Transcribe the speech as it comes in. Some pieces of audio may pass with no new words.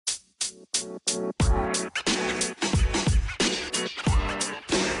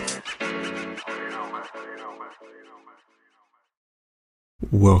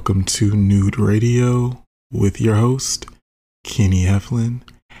Welcome to Nude Radio with your host, Kenny Heflin.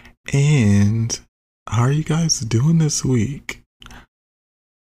 And how are you guys doing this week?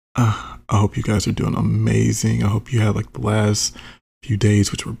 I hope you guys are doing amazing. I hope you had like the last few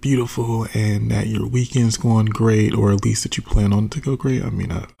days which were beautiful and that your weekend's going great, or at least that you plan on it to go great.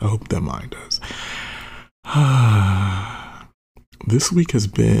 I hope that mine does. This week has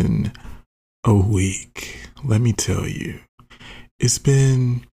been a week, let me tell you. It's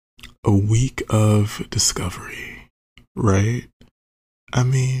been a week of discovery, right?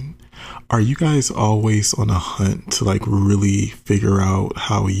 Are you guys always on a hunt to like really figure out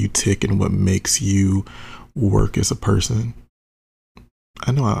how you tick and what makes you work as a person?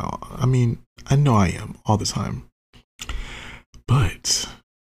 I know I am all the time. But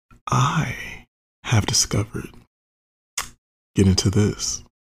I have discovered, get into this.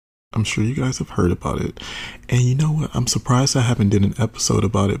 I'm sure you guys have heard about it. And you know what? I'm surprised I haven't done an episode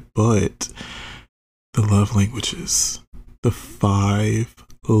about it, but the love languages, the 5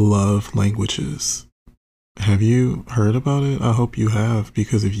 love languages. Have you heard about it? I hope you have,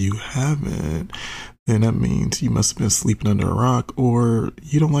 because if you haven't, then that means you must have been sleeping under a rock or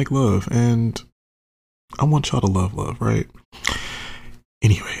you don't like love. And I want y'all to love, right?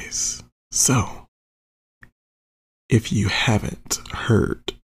 Anyways, so if you haven't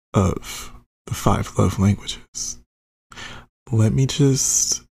heard of the 5 love languages, let me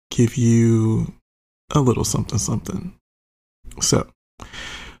just give you a little something. So,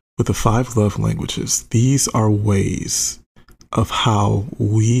 with the 5 love languages, these are ways of how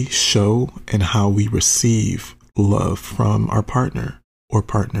we show and how we receive love from our partner or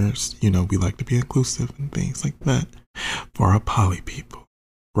partners. You know, we like to be inclusive and things like that for our poly people,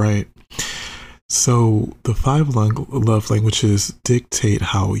 right? So the 5 love languages dictate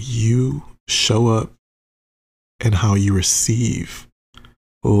how you show up and how you receive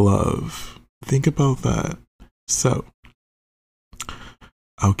love. Think about that. So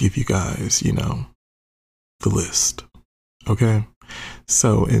I'll give you guys, the list. Okay?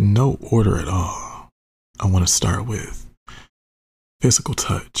 So in no order at all, I want to start with physical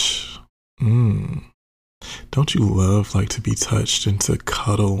touch. Don't you love like to be touched and to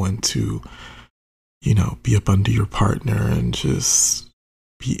cuddle and to be up under your partner and just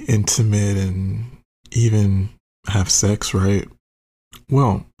be intimate and even have sex, right?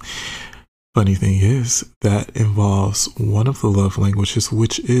 Well, funny thing is that involves one of the love languages,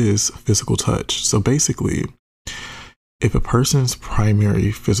 which is physical touch. So basically, if a person's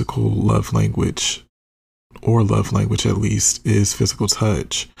primary physical love language, or love language at least, is physical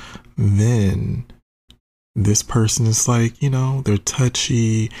touch, then this person is like, they're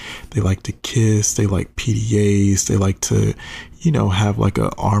touchy, they like to kiss, they like PDAs, they like to, have like an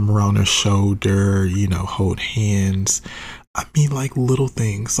arm around their shoulder, hold hands. Like little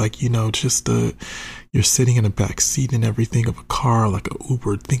things, like, just you're sitting in the back seat and everything of a car, like a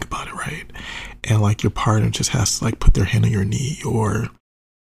Uber, think about it, right? And like your partner just has to like put their hand on your knee, or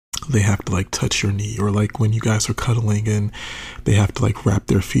they have to like touch your knee, or like when you guys are cuddling and they have to like wrap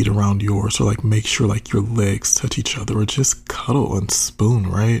their feet around yours, or like make sure like your legs touch each other, or just cuddle and spoon,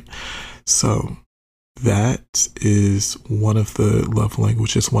 right? So that is one of the love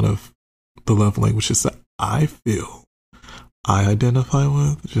languages that I feel I identify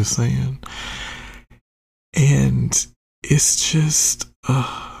with, just saying. And it's just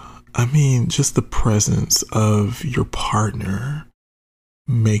just the presence of your partner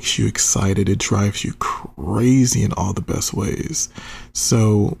makes you excited. It drives you crazy in all the best ways.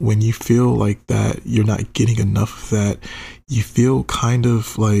 So when you feel like that you're not getting enough of that, you feel kind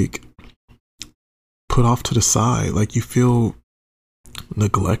of like put off to the side, like you feel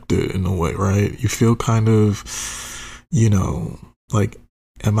neglected in a way, right? You feel kind of, like,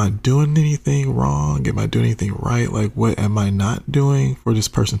 am I doing anything wrong? Am I doing anything right? Like, what am I not doing for this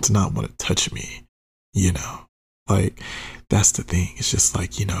person to not want to touch me? Like, that's the thing. It's just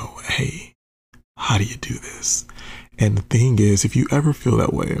like, hey, how do you do this? And the thing is, if you ever feel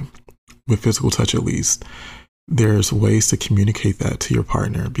that way, with physical touch at least, there's ways to communicate that to your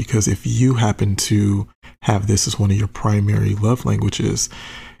partner. Because if you happen to have this as one of your primary love languages,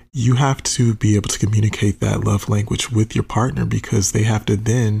 you have to be able to communicate that love language with your partner, because they have to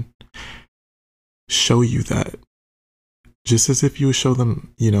then show you that, just as if you would show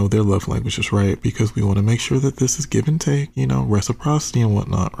them, their love languages, right? Because we want to make sure that this is give and take, reciprocity and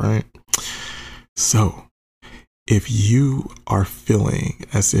whatnot, right? So if you are feeling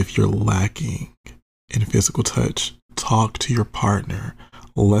as if you're lacking in physical touch, talk to your partner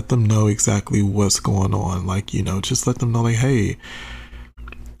Let them know exactly what's going on. Like, just let them know, like, hey,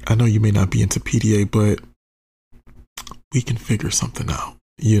 I know you may not be into PDA, but we can figure something out.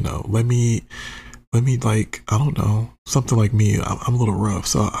 Let me like, I don't know, something like me. I'm a little rough,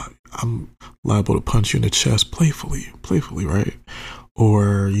 so I'm liable to punch you in the chest playfully, right?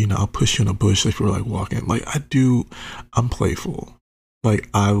 Or, I'll push you in a bush if you're like walking. Like I'm playful. Like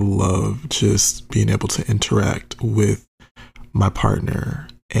I love just being able to interact with my partner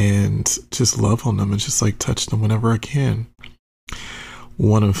and just love on them and just like touch them whenever I can.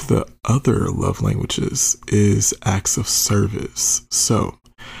 One of the other love languages is acts of service. So,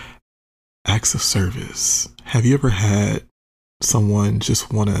 acts of service. Have you ever had someone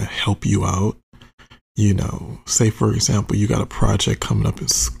just want to help you out? Say for example, you got a project coming up in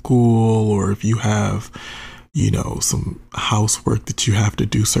school, or if you have, some housework that you have to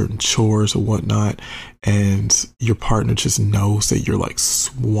do, certain chores or whatnot, and your partner just knows that you're like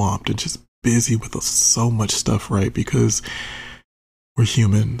swamped and just busy with so much stuff, right? Because we're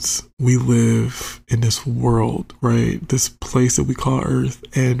humans. We live in this world, right? This place that we call Earth,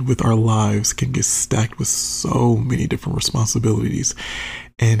 and with our lives can get stacked with so many different responsibilities.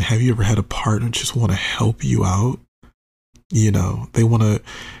 And have you ever had a partner just want to help you out? They want to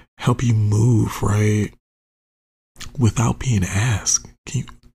help you move, right? Without being asked.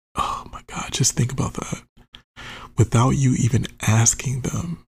 Oh my God, just think about that. Without you even asking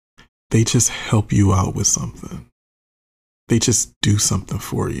them, they just help you out with something. They just do something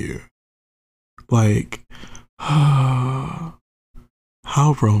for you. Like, how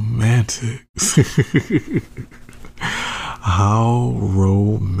romantic. How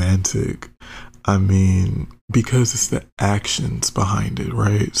romantic. I mean, because it's the actions behind it,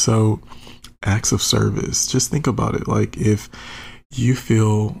 right? So, acts of service. Just think about it. Like, if you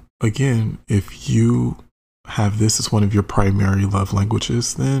feel, again, if you have this as one of your primary love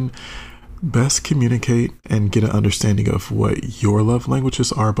languages, then best communicate and get an understanding of what your love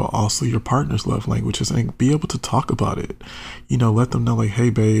languages are, but also your partner's love languages, and be able to talk about it. Let them know, like,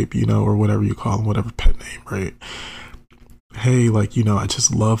 hey, babe, or whatever you call them, whatever pet name, right? Hey, like, I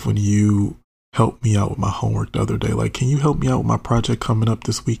just love when you helped me out with my homework the other day. Like, can you help me out with my project coming up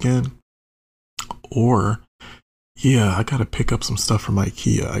this weekend? Or, yeah, I got to pick up some stuff from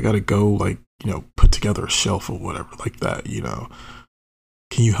IKEA. I got to go, like, put together a shelf or whatever like that,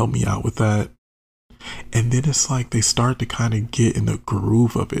 Can you help me out with that? And then it's like they start to kind of get in the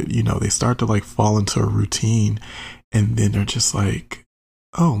groove of it. They start to like fall into a routine, and then they're just like,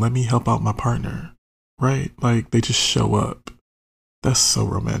 oh, let me help out my partner, right? Like they just show up. That's so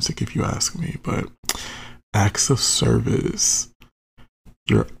romantic if you ask me. But acts of service.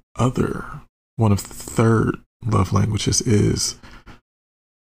 Your other, one of the third love languages is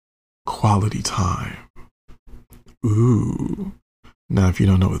quality time. Ooh. Now, if you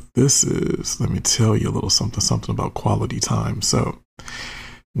don't know what this is, let me tell you a little something about quality time. So,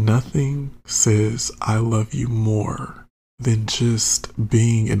 nothing says I love you more than just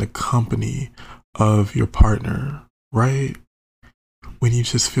being in the company of your partner, right? When you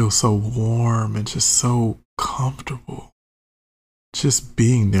just feel so warm and just so comfortable. Just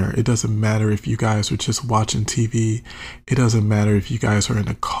being there. It doesn't matter if you guys are just watching TV. It doesn't matter if you guys are in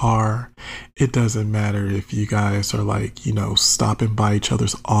a car. It doesn't matter if you guys are like, stopping by each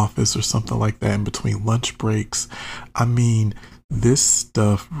other's office or something like that in between lunch breaks. I mean, this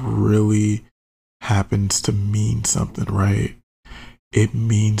stuff really happens to mean something, right? It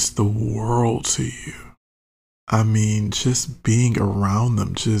means the world to you. I mean, just being around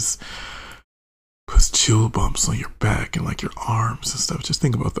them just puts chill bumps on your back and like your arms and stuff. Just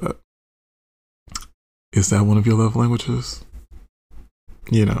think about that. Is that one of your love languages?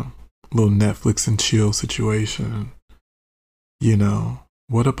 Little Netflix and chill situation.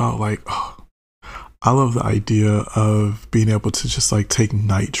 What about like, I love the idea of being able to just like take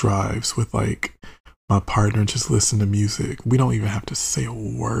night drives with like my partner and just listen to music. We don't even have to say a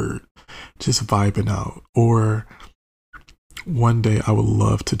word, just vibing out. Or one day I would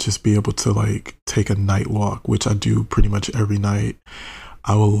love to just be able to like take a night walk, which I do pretty much every night.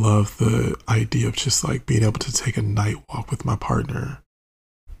 I would love the idea of just like being able to take a night walk with my partner.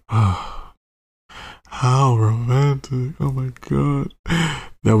 How romantic. Oh my God.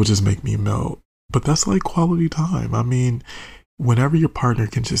 That would just make me melt. But that's like quality time. I mean, whenever your partner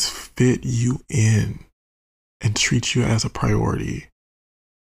can just fit you in and treat you as a priority,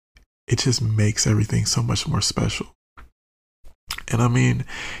 it just makes everything so much more special. And I mean,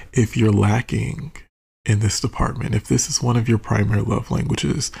 if you're lacking in this department, if this is one of your primary love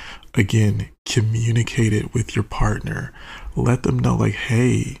languages, again, communicate it with your partner. Let them know like,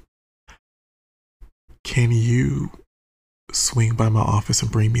 hey, can you swing by my office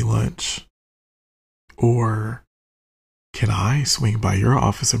and bring me lunch? Or can I swing by your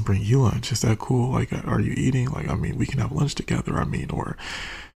office and bring you lunch? Is that cool? Like, are you eating? Like, I mean, we can have lunch together. I mean, or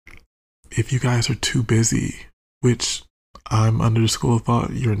if you guys are too busy, which I'm under the school of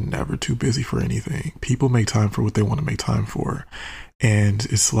thought, you're never too busy for anything. People make time for what they want to make time for. And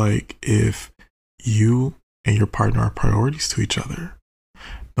it's like, if you and your partner are priorities to each other,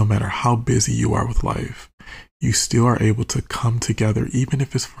 no matter how busy you are with life, you still are able to come together, even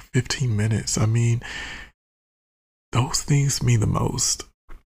if it's for 15 minutes. I mean, those things mean the most.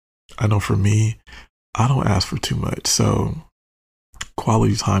 I know for me, I don't ask for too much. So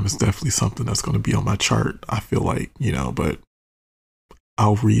quality time is definitely something that's going to be on my chart, I feel like, but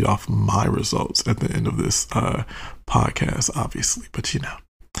I'll read off my results at the end of this podcast, obviously. But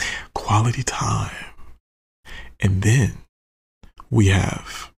quality time. And then we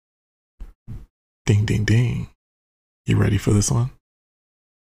have ding, ding, ding. You ready for this one?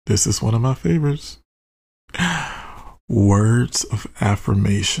 This is one of my favorites. Words of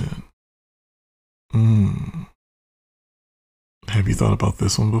affirmation. Have you thought about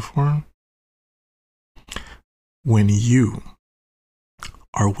this one before? When you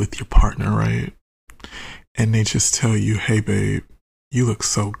are with your partner, right? And they just tell you, hey, babe, you look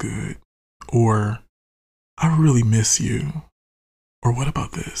so good. Or, I really miss you. Or what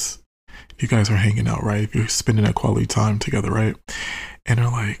about this? If you guys are hanging out, right? If you're spending that quality time together, right? And they're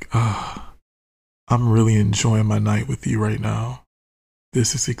like, I'm really enjoying my night with you right now.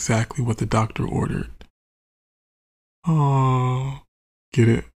 This is exactly what the doctor ordered. Oh, get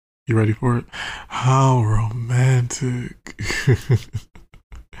it? You ready for it? How romantic.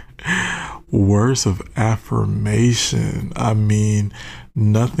 Words of affirmation. I mean,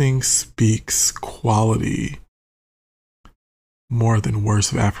 nothing speaks quality more than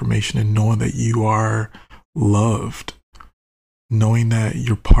words of affirmation, and knowing that you are loved, knowing that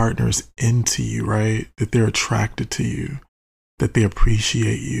your partner is into you, right? That they're attracted to you, that they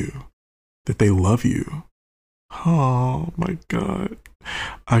appreciate you, that they love you. Oh my God.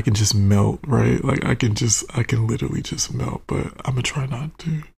 I can just melt, right? Like I can literally just melt, but I'm gonna try not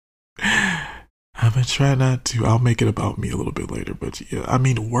to. I'll make it about me a little bit later, but yeah, I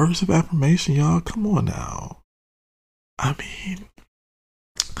mean, words of affirmation, y'all, come on now. I mean,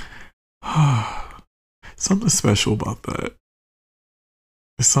 something special about that.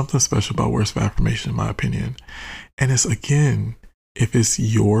 There's something special about words of affirmation, in my opinion. And it's, again, if it's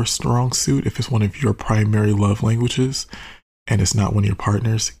your strong suit, if it's one of your primary love languages, and it's not one of your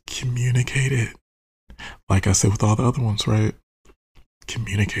partners, communicate it. Like I said with all the other ones, right?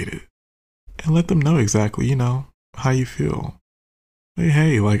 Communicate it. And let them know exactly, how you feel.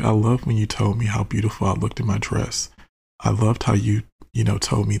 Hey, like, I love when you told me how beautiful I looked in my dress. I loved how you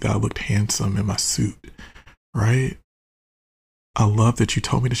told me that I looked handsome in my suit, right? I love that you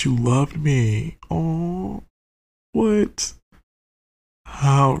told me that you loved me. Oh, what?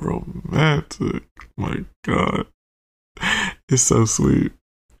 How romantic. My God. It's so sweet.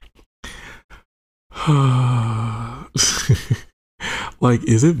 Like,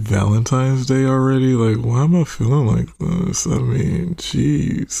 is it Valentine's Day already? Like, why am I feeling like this? I mean,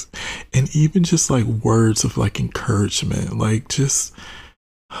 jeez. And even just like words of like encouragement, like just,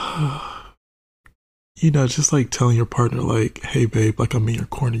 just like telling your partner, like, hey, babe, like I'm in your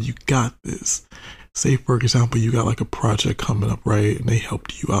corner. You got this. Say, for example, you got like a project coming up, right? And they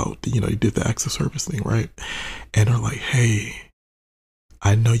helped you out. You did the acts of service thing, right? And they're like, hey,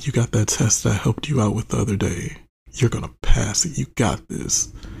 I know you got that test that I helped you out with the other day. You're going to pass it. You got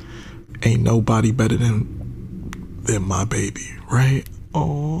this. Ain't nobody better than my baby, right?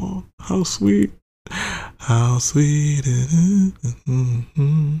 Oh, how sweet. How sweet it is.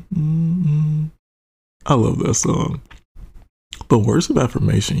 I love that song. But words of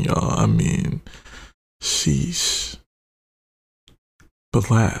affirmation, y'all, I mean, sheesh.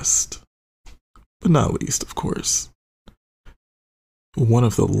 But last, but not least, of course, one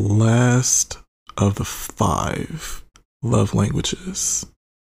of the last of the 5 love languages.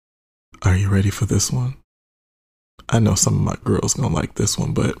 Are you ready for this one? I know some of my girls gonna like this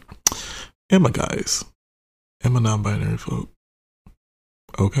one, but and my guys, and my non-binary folk,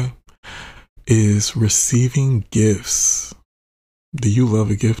 okay, is receiving gifts. Do you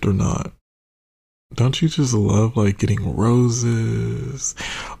love a gift or not? Don't you just love like getting roses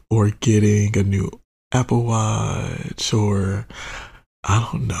or getting a new Apple Watch or I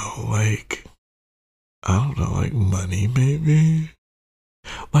don't know, like money maybe?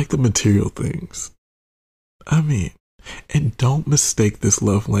 Like the material things. I mean, and don't mistake this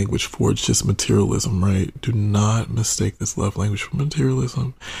love language for just materialism, right? Do not mistake this love language for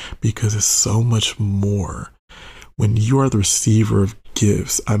materialism because it's so much more. when you are the receiver of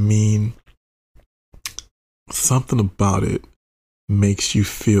gifts, I mean, something about it makes you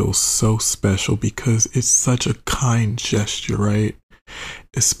feel so special because it's such a kind gesture, right?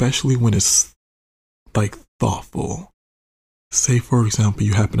 Especially when it's like thoughtful. Say, for example,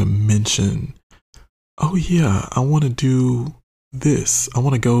 you happen to mention, oh yeah, I want to do this. I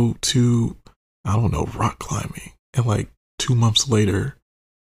want to go to, I don't know, rock climbing. And like 2 months later,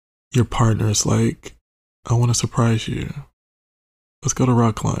 your partner is like, I want to surprise you. Let's go to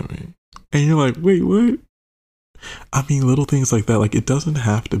rock climbing. And you're like, wait, what? I mean, little things like that. Like, it doesn't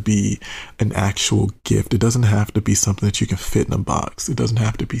have to be an actual gift. It doesn't have to be something that you can fit in a box. It doesn't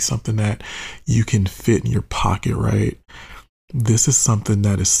have to be something that you can fit in your pocket, right? This is something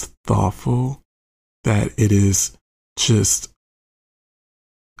that is thoughtful, that it is just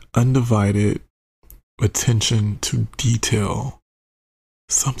undivided attention to detail.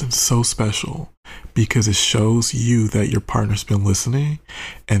 Something so special because it shows you that your partner's been listening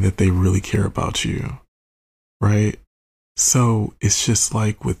and that they really care about you. Right? So it's just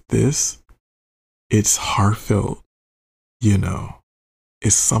like with this, it's heartfelt, you know.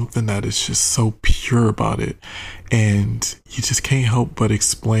 It's something that is just so pure about it. And you just can't help but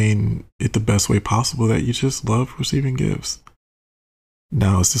explain it the best way possible that you just love receiving gifts.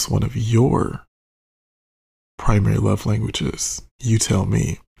 Now, is this one of your primary love languages? You tell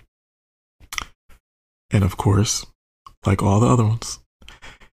me. And of course, like all the other ones,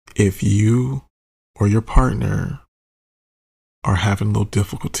 if you or your partner are having little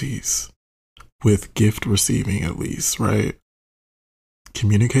difficulties with gift receiving, at least, right?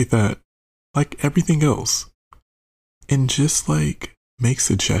 Communicate that like everything else. And just like make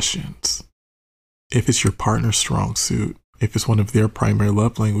suggestions. If it's your partner's strong suit, if it's one of their primary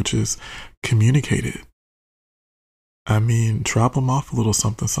love languages, communicate it. I mean, drop them off a little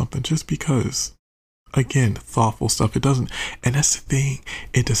something, something, just because. Again, thoughtful stuff. It doesn't, and that's the thing,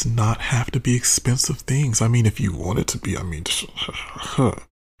 it does not have to be expensive things. I mean, if you want it to be, I mean,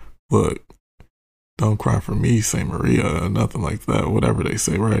 look, don't cry for me, Saint Maria, or nothing like that, whatever they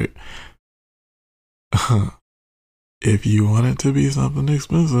say, right? If you want it to be something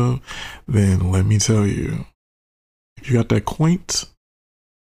expensive, then let me tell you, if you got that quaint,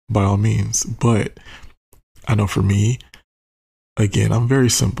 by all means. But I know for me, again, I'm very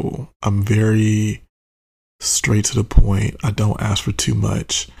simple. I'm very straight to the point. I don't ask for too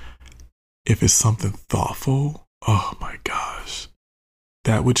much. If it's something thoughtful, oh my gosh,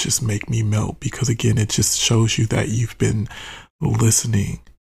 that would just make me melt, because again, it just shows you that you've been listening.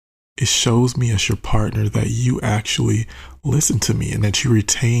 It shows me as your partner that you actually listen to me and that you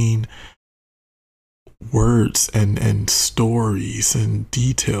retain words and stories and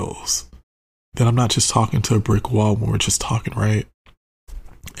details. That I'm not just talking to a brick wall when we're just talking, right?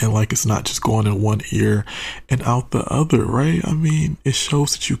 And like, it's not just going in one ear and out the other, right? I mean, it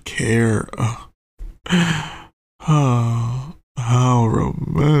shows that you care. Oh, how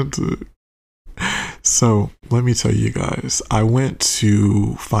romantic. So let me tell you guys, I went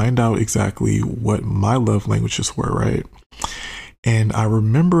to find out exactly what my love languages were, right? And I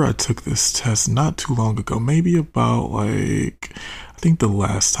remember I took this test not too long ago, maybe about like, I think the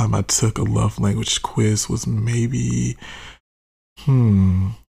last time I took a love language quiz was maybe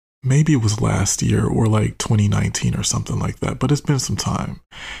it was last year or like 2019 or something like that, but it's been some time.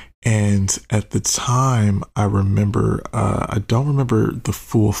 And at the time, I remember, I don't remember the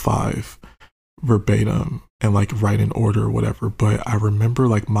full 5 verbatim and like right in order or whatever, but I remember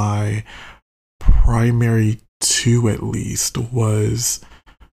like my primary 2 at least was,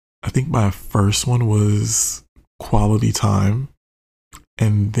 I think my first one was quality time.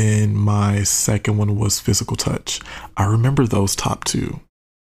 And then my second one was physical touch. I remember those top 2.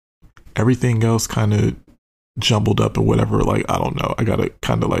 Everything else kind of jumbled up or whatever. Like, I don't know. I got to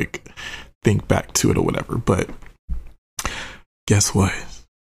kind of like think back to it or whatever. But guess what?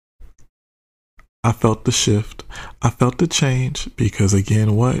 I felt the shift. I felt the change because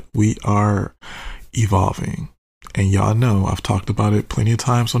again, what? We are evolving. And y'all know, I've talked about it plenty of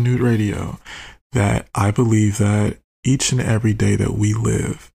times on Nude Radio, that I believe that each and every day that we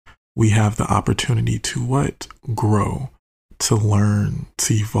live, we have the opportunity to what? Grow, to learn,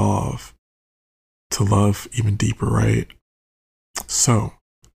 to evolve, to love even deeper, right? So,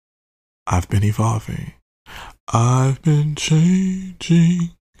 I've been evolving. I've been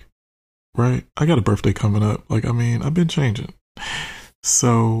changing, right? I got a birthday coming up. Like, I mean, I've been changing.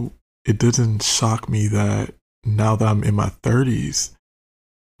 So, it didn't shock me that now that I'm in my 30s,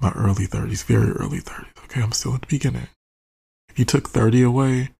 my early 30s, very early 30s. Okay, I'm still at the beginning. If you took 30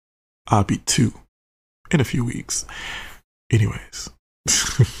 away, I'll be 2 in a few weeks. Anyways,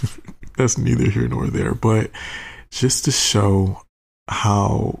 that's neither here nor there. But just to show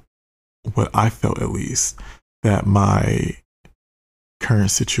how, what I felt at least, that my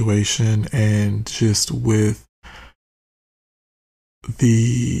current situation and just with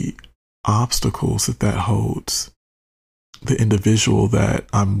the obstacles that holds the individual that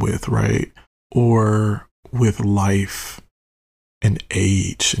I'm with, right? Or with life and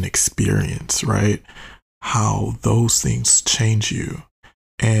age and experience, right? How those things change you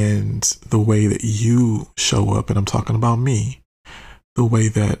and the way that you show up. And I'm talking about me, the way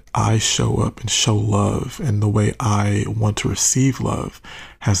that I show up and show love and the way I want to receive love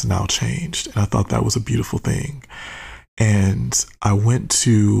has now changed. And I thought that was a beautiful thing. And I went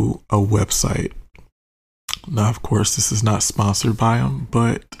to a website. Now, of course, this is not sponsored by them,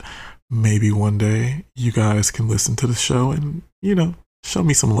 but maybe one day you guys can listen to the show and, show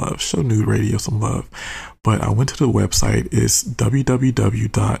me some love, show Nude Radio some love. But I went to the website. It's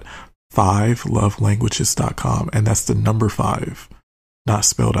www.5lovelanguages.com, and that's the number 5, not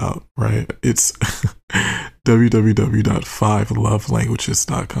spelled out, right? It's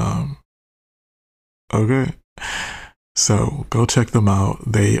www.5lovelanguages.com. Okay. So go check them out.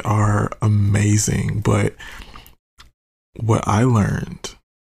 They are amazing. But what I learned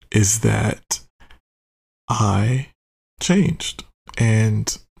is that I changed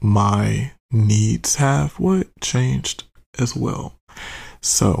and my needs have changed as well.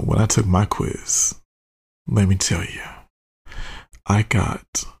 So when I took my quiz, let me tell you, I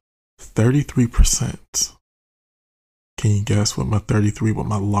got 33%. Can you guess what my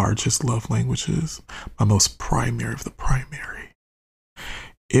largest love language is? My most primary of the primary.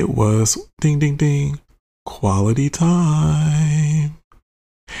 It was, ding, ding, ding, quality time.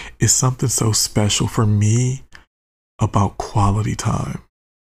 It's something so special for me about quality time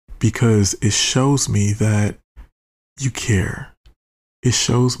because it shows me that you care. It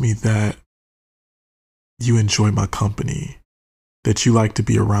shows me that you enjoy my company, that you like to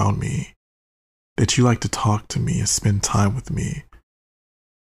be around me, that you like to talk to me and spend time with me.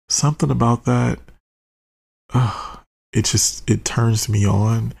 Something about that, it turns me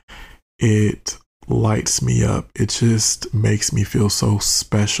on. It lights me up. It just makes me feel so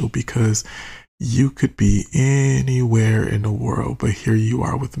special because you could be anywhere in the world, but here you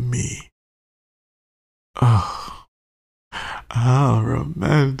are with me. Oh, how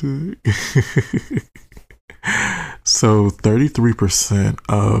romantic. So 33%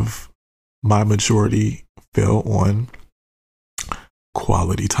 of my majority fell on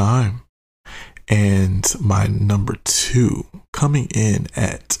quality time. And my number 2, coming in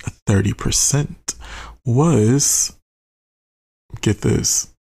at 30%, was, get this,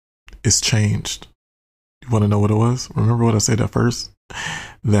 it's changed. You want to know what it was? Remember what I said at first?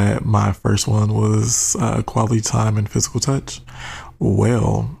 That my first one was quality time and physical touch?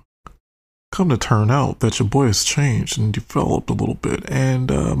 Well, come to turn out that your boy has changed and developed a little bit.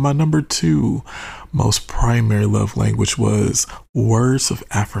 And my number 2 most primary love language was words of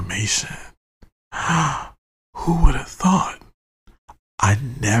affirmation. Who would have thought?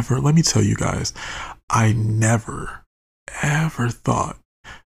 Let me tell you guys, I never, ever thought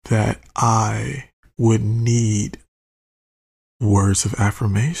that I would need words of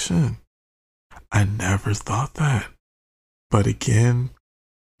affirmation. I never thought that. But again,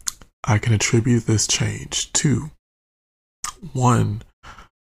 I can attribute this change to 1,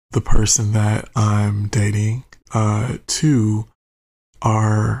 the person that I'm dating, 2,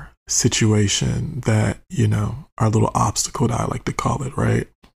 our situation that, our little obstacle that I like to call it, right?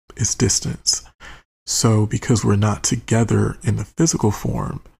 It's distance. So because we're not together in the physical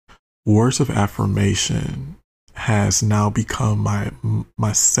form, words of affirmation has now become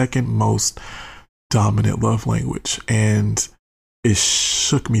my second most dominant love language. And it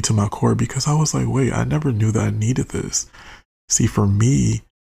shook me to my core because I was like, wait, I never knew that I needed this. See, for me,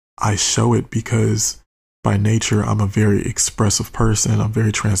 I show it because by nature, I'm a very expressive person. I'm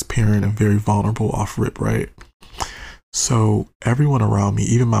very transparent and very vulnerable off rip, right? So everyone around me,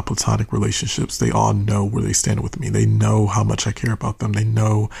 even my platonic relationships, they all know where they stand with me. They know how much I care about them. They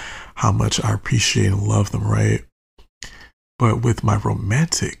know how much I appreciate and love them, right? But with my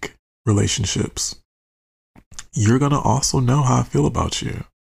romantic relationships, you're going to also know how I feel about you.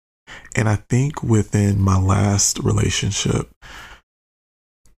 And I think within my last relationship,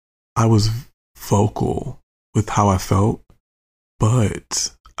 I was vocal with how I felt,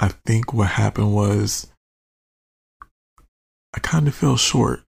 but I think what happened was I kind of fell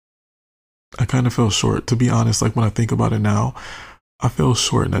short. To be honest, like when I think about it now, I fell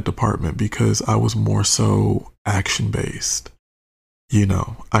short in that department because I was more so action based.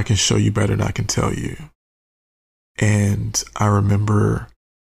 I can show you better than I can tell you. And I remember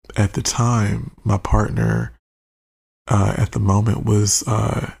at the time, my partner at the moment was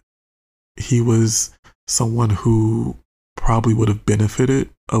he was someone who probably would have benefited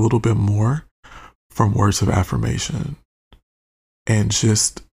a little bit more from words of affirmation and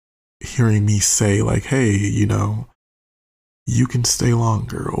just hearing me say like, hey, you can stay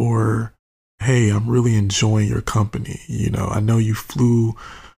longer, or hey, I'm really enjoying your company. I know you flew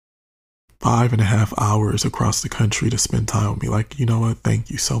 5.5 hours across the country to spend time with me. Like, you know what?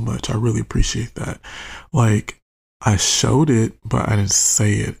 Thank you so much. I really appreciate that. Like, I showed it, but I didn't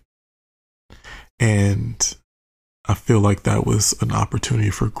say it. And I feel like that was an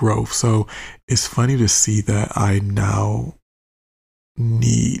opportunity for growth. So it's funny to see that I now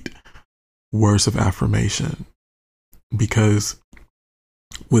need words of affirmation, because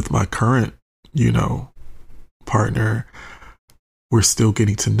with my current, partner, we're still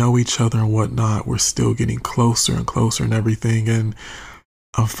getting to know each other and whatnot. We're still getting closer and closer and everything. And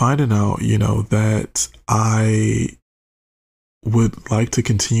I'm finding out, that I would like to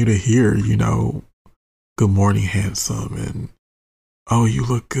continue to hear, good morning, handsome, and oh, you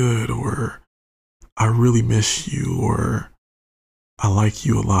look good, or I really miss you, or I like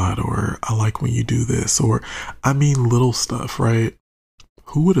you a lot, or I like when you do this, or I mean, little stuff, right?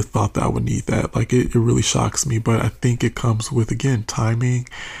 Who would have thought that I would need that? Like, it really shocks me, but I think it comes with, again, timing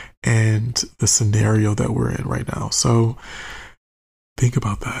and the scenario that we're in right now. So think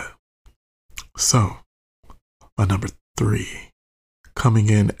about that. So my number 3, coming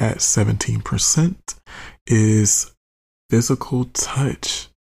in at 17%, is physical touch.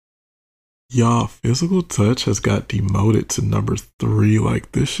 Y'all, physical touch has got demoted to number 3.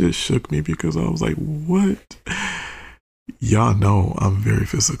 Like, this shit shook me because I was like, what? Y'all know I'm very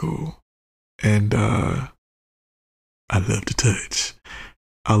physical, and I love to touch.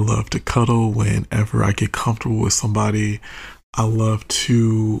 I love to cuddle whenever I get comfortable with somebody. I love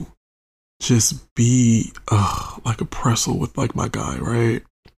to just be like a pretzel with like my guy, right?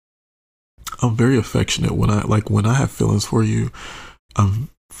 I'm very affectionate when I have feelings for you. I'm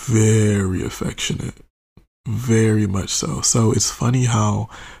very affectionate, very much so. So it's funny how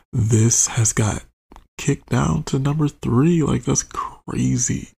this has got kicked down to number 3. Like, that's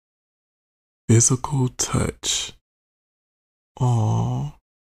crazy. Physical touch. Aww.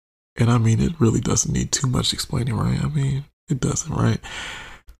 And I mean, it really doesn't need too much explaining, right? I mean, it doesn't, right?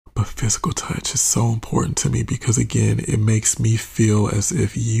 But physical touch is so important to me because, again, it makes me feel as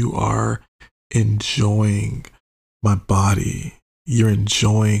if you are enjoying my body. You're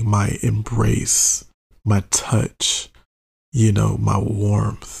enjoying my embrace, my touch, my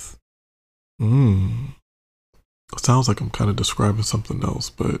warmth. It sounds like I'm kind of describing something else,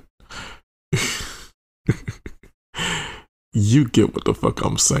 but you get what the fuck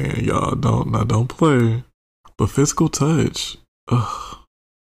I'm saying, y'all. Don't play. But physical touch, ugh,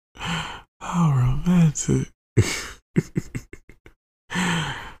 how romantic.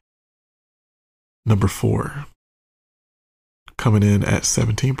 Number 4, coming in at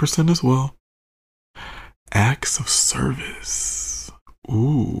 17% as well, acts of service.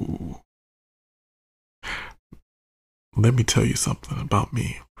 Ooh. Let me tell you something about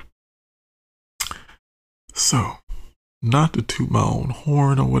me. So, not to toot my own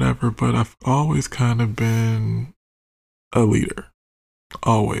horn or whatever, but I've always kind of been a leader.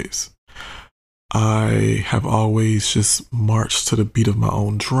 Always. I have always just marched to the beat of my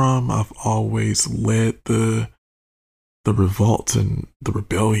own drum. I've always led the revolt and the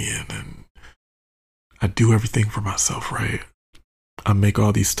rebellion, and I do everything for myself, right? I make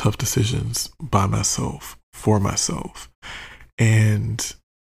all these tough decisions by myself, for myself. And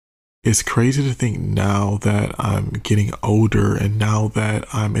it's crazy to think now that I'm getting older and now that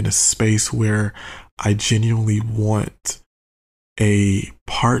I'm in a space where I genuinely want a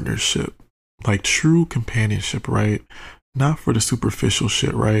partnership, like true companionship, right? Not for the superficial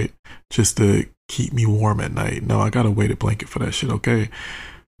shit, right? Just to keep me warm at night. No, I got a weighted blanket for that shit, okay?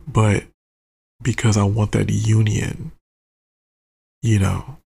 But because I want that union,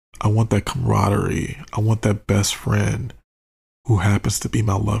 I want that camaraderie. I want that best friend who happens to be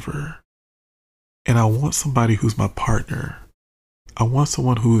my lover. And I want somebody who's my partner. I want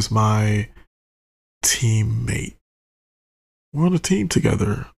someone who is my teammate. We're on a team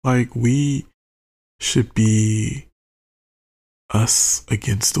together. Like, we should be us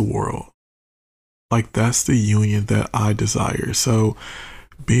against the world. Like, that's the union that I desire. So,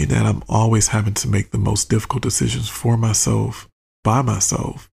 being that I'm always having to make the most difficult decisions for myself, by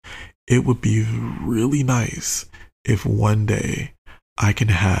myself, it would be really nice if one day I can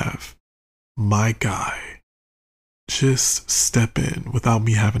have my guy just step in without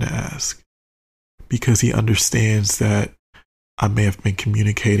me having to ask, because he understands that I may have been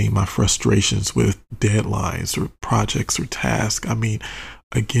communicating my frustrations with deadlines or projects or tasks. I mean,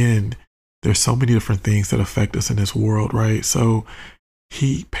 again, there's so many different things that affect us in this world, right? So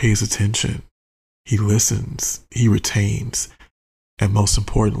he pays attention, he listens, he retains, and most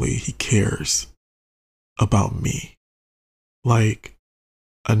importantly, he cares about me. Like,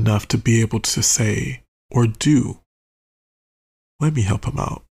 enough to be able to say or do, let me help him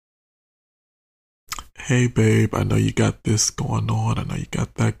out. Hey, babe, I know you got this going on. I know you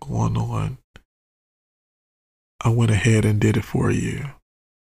got that going on. I went ahead and did it for you.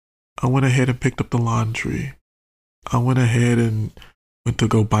 I went ahead and picked up the laundry. I went ahead and went to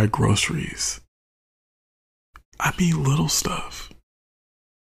go buy groceries. I mean, little stuff.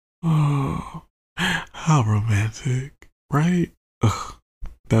 Oh, how romantic, right? Ugh,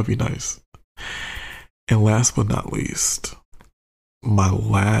 that'd be nice. And last but not least, my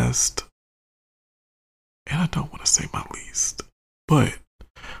last, and I don't want to say my least, but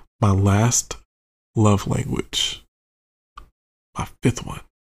my last love language, my fifth one,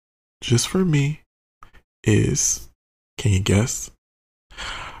 just for me, is, can you guess?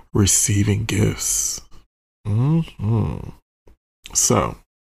 Receiving gifts. So,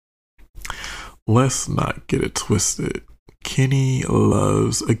 let's not get it twisted. Kenny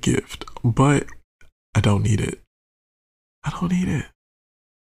loves a gift, but I don't need it. I don't need it.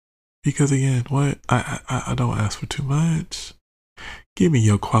 Because again, what? I don't ask for too much. Give me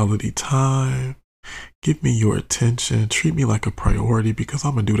your quality time. Give me your attention. Treat me like a priority because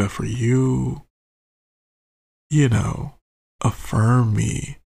I'm going to do that for you. You know, affirm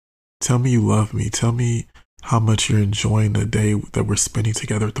me. Tell me you love me. Tell me how much you're enjoying the day that we're spending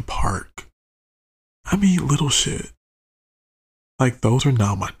together at the park. I mean, little shit. Like, those are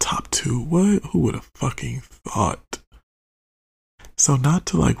now my top two. What? Who would have fucking thought? So not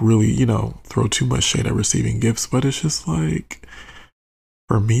to like really, throw too much shade at receiving gifts, but it's just like,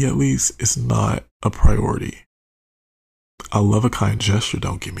 for me at least, it's not a priority. I love a kind gesture,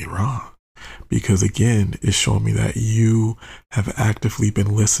 don't get me wrong. Because again, it's showing me that you have actively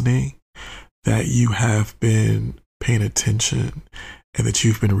been listening, that you have been paying attention, and that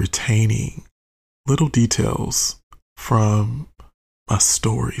you've been retaining little details from my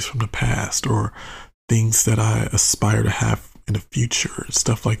stories from the past or things that I aspire to have in the future and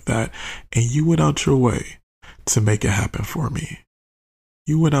stuff like that. And you went out your way to make it happen for me.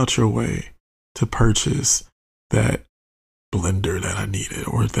 You went out your way to purchase that blender that I needed,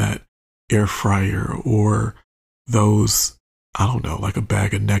 or that air fryer, or those, I don't know, like a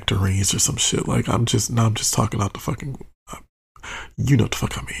bag of nectarines or some shit. Like, I'm just talking out the fucking, you know what the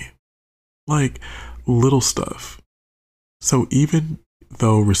fuck I mean. Like, little stuff. So even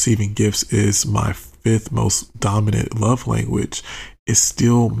though receiving gifts is my fifth most dominant love language, it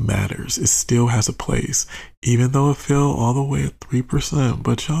still matters. It still has a place, even though it fell all the way at 3%.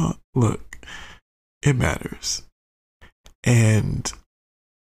 But y'all, look, it matters. And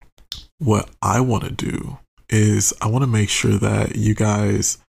what I want to do is I want to make sure that you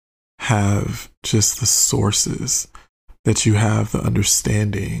guys have just the sources, that you have the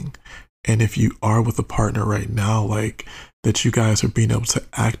understanding. And if you are with a partner right now, like, that you guys are being able to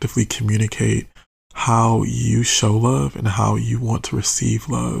actively communicate how you show love and how you want to receive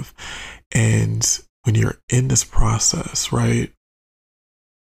love. And when you're in this process, right?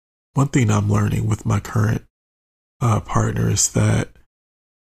 One thing I'm learning with my current partner is that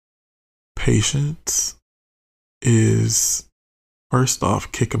patience is, first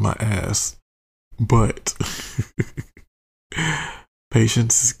off, kicking my ass, but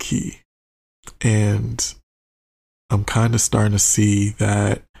patience is key. And I'm kind of starting to see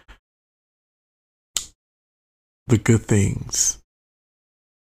that the good things,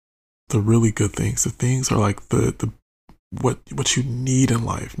 the really good things, the things are like the what you need in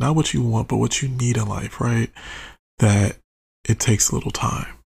life, not what you want, but what you need in life, right? That it takes a little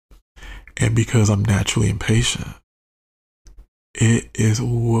time. And because I'm naturally impatient, it is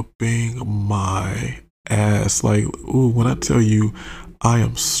whooping my ass. Like, ooh, when I tell you I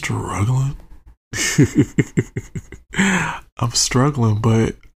am struggling, I'm struggling,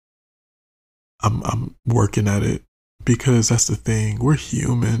 but I'm working at it, because that's the thing. We're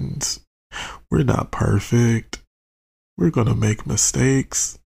humans. We're not perfect. We're going to make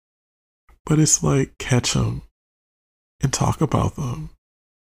mistakes, but it's like, catch them and talk about them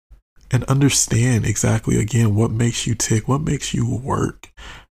and understand exactly, again, what makes you tick, what makes you work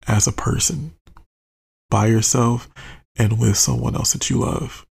as a person by yourself and with someone else that you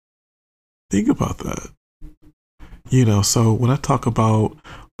love. Think about that. So when I talk about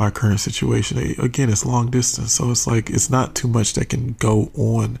my current situation, again, it's long distance. So it's like, it's not too much that can go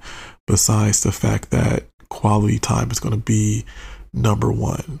on besides the fact that quality time is going to be number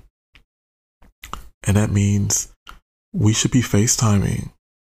one. And that means we should be FaceTiming.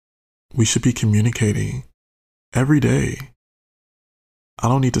 We should be communicating every day. I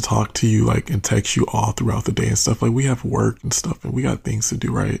don't need to talk to you like and text you all throughout the day and stuff. Like we have work and stuff and we got things to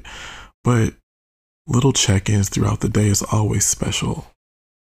do, right? But little check-ins throughout the day is always special.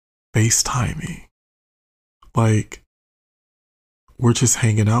 FaceTiming. Like we're just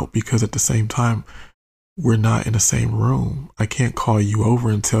hanging out because at the same time, we're not in the same room. I can't call you over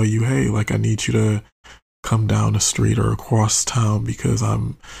and tell you, hey, like I need you to come down the street or across town because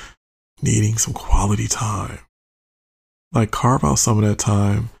I'm needing some quality time. Like carve out some of that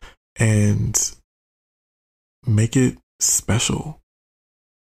time and make it special.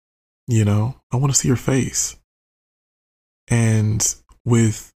 You know, I want to see your face. And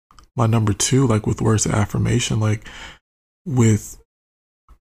with my number two, like with words of affirmation, like with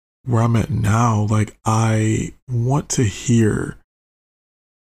where I'm at now, like I want to hear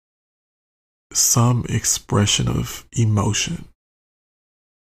some expression of emotion,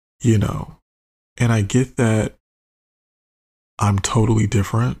 you know, and I get that I'm totally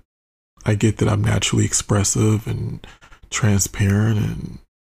different. I get that I'm naturally expressive and transparent and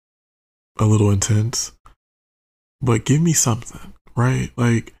a little intense, but give me something, right?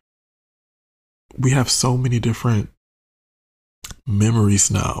 Like we have so many different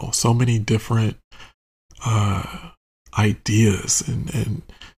memories now, so many different ideas and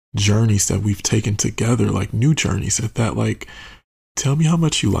journeys that we've taken together, like new journeys at that. Like tell me how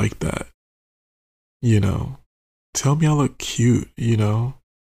much you like that, you know, tell me I look cute, you know,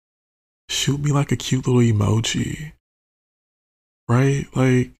 shoot me like a cute little emoji, right?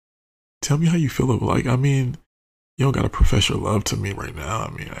 Like tell me how you feel about, like, I mean, you don't gotta profess your love to me right now. I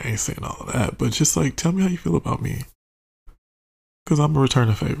mean, I ain't saying all of that, but just like tell me how you feel about me, because I'm a return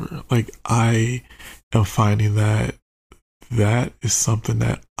a favor. Like I am finding that that is something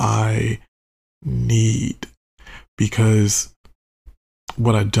that I need, because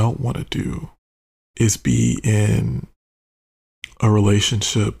what I don't want to do is be in a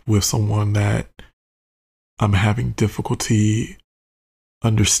relationship with someone that I'm having difficulty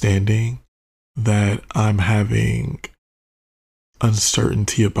understanding, that I'm having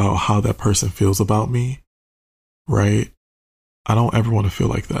uncertainty about how that person feels about me, right? I don't ever want to feel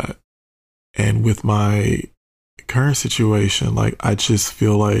like that. And with my current situation, like I just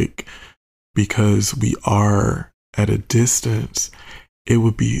feel like because we are at a distance, it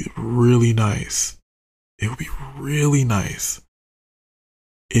would be really nice. It would be really nice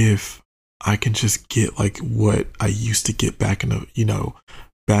if I can just get like what I used to get back in the, you know,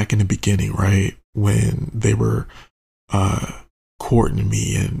 back in the beginning, right? When they were courting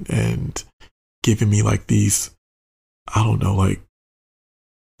me and giving me like these, I don't know, like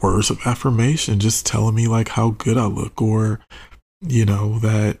words of affirmation, just telling me like how good I look, or, you know,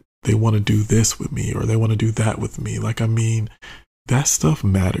 that they want to do this with me or they want to do that with me. Like, I mean, that stuff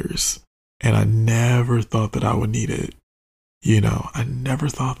matters. And I never thought that I would need it. You know, I never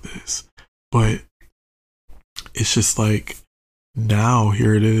thought this, but it's just like now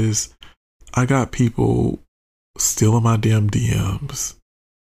here it is. I got people still in my damn DMs.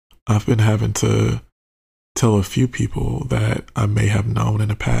 I've been having to tell a few people that I may have known in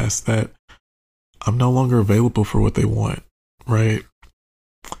the past that I'm no longer available for what they want, right?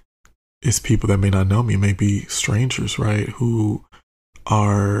 It's people that may not know me, maybe strangers, right? Who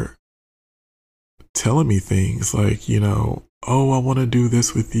are telling me things like, you know, oh, I want to do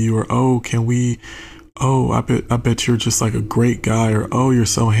this with you, or oh, can we, oh, I bet you're just like a great guy, or oh, you're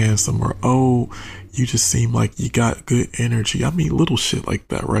so handsome, or oh, you just seem like you got good energy. I mean, little shit like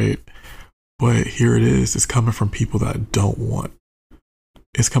that, right? But here it is. It's coming from people that I don't want.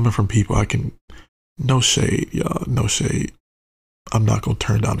 It's coming from people I can, no shade, y'all, no shade. I'm not going to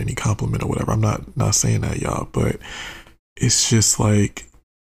turn down any compliment or whatever. I'm not saying that, y'all, but it's just like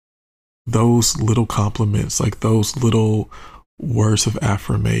those little compliments, like those little words of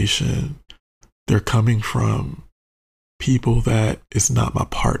affirmation, they're coming from people that is not my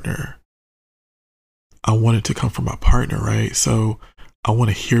partner. I want it to come from my partner, right? So I want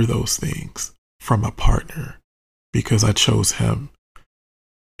to hear those things from my partner because I chose him,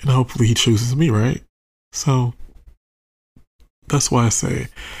 and hopefully he chooses me, right? So that's why I say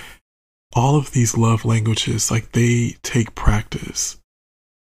all of these love languages, like they take practice.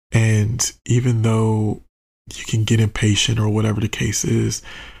 And even though you can get impatient or whatever the case is,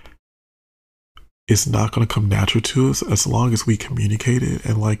 it's not going to come natural to us as long as we communicate it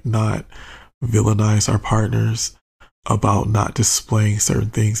and like not villainize our partners about not displaying certain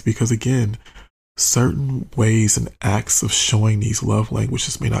things. Because again, certain ways and acts of showing these love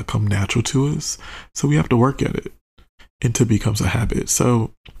languages may not come natural to us. So we have to work at it until it becomes a habit.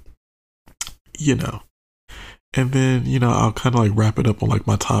 So, you know, and then, I'll kind of like wrap it up on like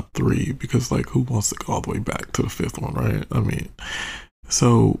my top three, because like who wants to go all the way back to the fifth one, right? I mean,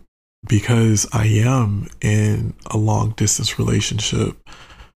 so because I am in a long distance relationship,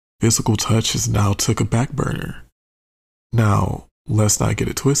 physical touch has now took a back burner. Now, let's not get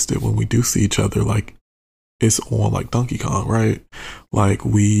it twisted. When we do see each other, like it's on like Donkey Kong, right? Like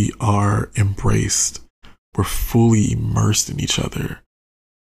we are embraced. We're fully immersed in each other.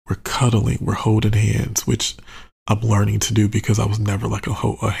 We're cuddling. We're holding hands, which I'm learning to do because I was never like a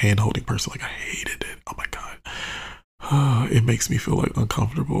hand holding person. Like I hated it. Oh my God. It makes me feel like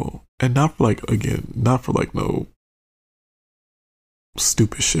uncomfortable. And not for like, again, not for like no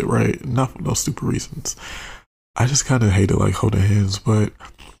stupid shit, right? Not for no stupid reasons. I just kind of hated like holding hands, but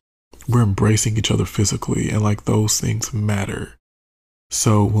we're embracing each other physically, and like those things matter.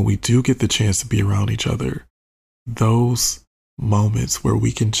 So when we do get the chance to be around each other, those moments where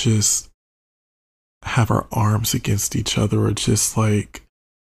we can just have our arms against each other, or just like,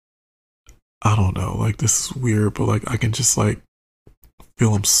 I don't know, like this is weird, but like I can just like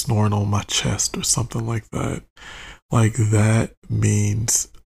feel them snoring on my chest or something like that. Like that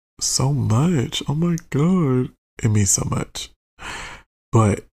means so much. Oh my God. It means so much.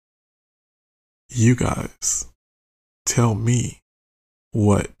 But you guys tell me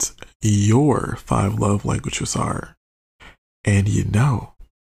what your 5 love languages are. And you know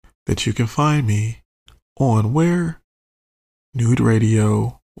that you can find me on where? Nude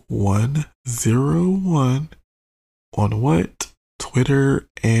Radio 101 on what? Twitter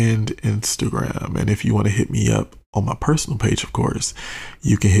and Instagram. And if you want to hit me up on my personal page, of course,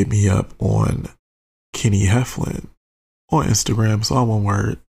 you can hit me up on Kenny Heflin on Instagram. It's all one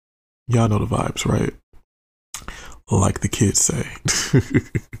word. Y'all know the vibes, right? Like the kids say.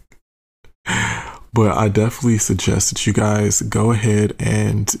 But I definitely suggest that you guys go ahead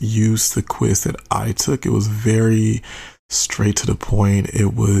and use the quiz that I took. It was very straight to the point.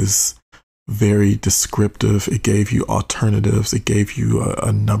 It was very descriptive. It gave you alternatives. It gave you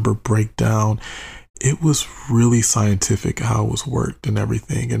a number breakdown. It was really scientific how it was worked and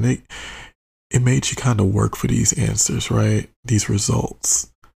everything. And it made you kind of work for these answers, right? These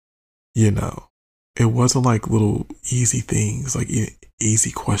results. It wasn't like little easy things, like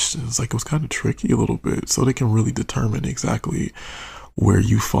easy questions. Like it was kind of tricky a little bit, so they can really determine exactly where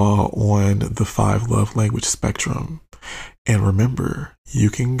you fall on the 5 love language spectrum. And remember, you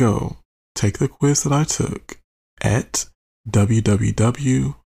can go take the quiz that I took at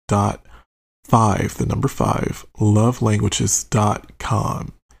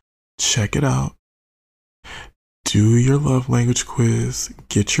www.5lovelanguages.com. Check it out. Do your love language quiz.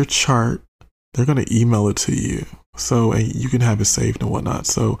 Get your chart. They're going to email it to you. So, and you can have it saved and whatnot.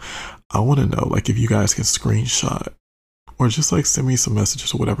 So I want to know, like, if you guys can screenshot or just like send me some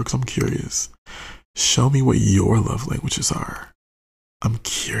messages or whatever, because I'm curious. Show me what your love languages are. I'm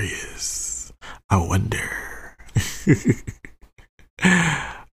curious. I wonder.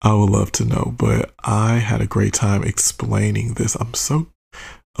 I would love to know, but I had a great time explaining this. I'm so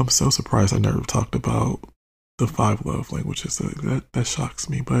surprised I never talked about the 5 love languages. That shocks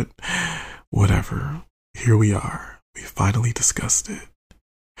me, but whatever. Here we are. We finally discussed it.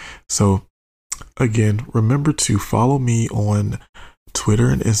 So again, remember to follow me on Twitter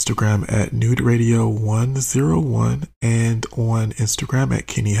and Instagram at Nude Radio 101 and on Instagram at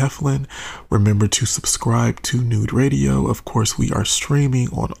Kenny Heflin. Remember to subscribe to Nude Radio. Of course, we are streaming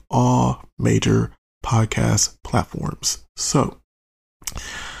on all major podcast platforms. So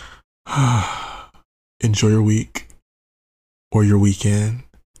enjoy your week or your weekend.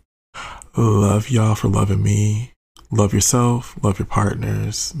 Love y'all for loving me. Love yourself. Love your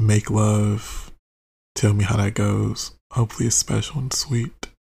partners. Make love. Tell me how that goes. Hopefully it's special and sweet.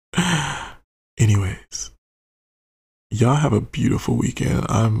 Anyways, y'all have a beautiful weekend.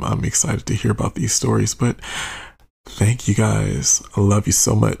 I'm excited to hear about these stories, but thank you guys. I love you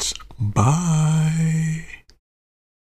so much. Bye.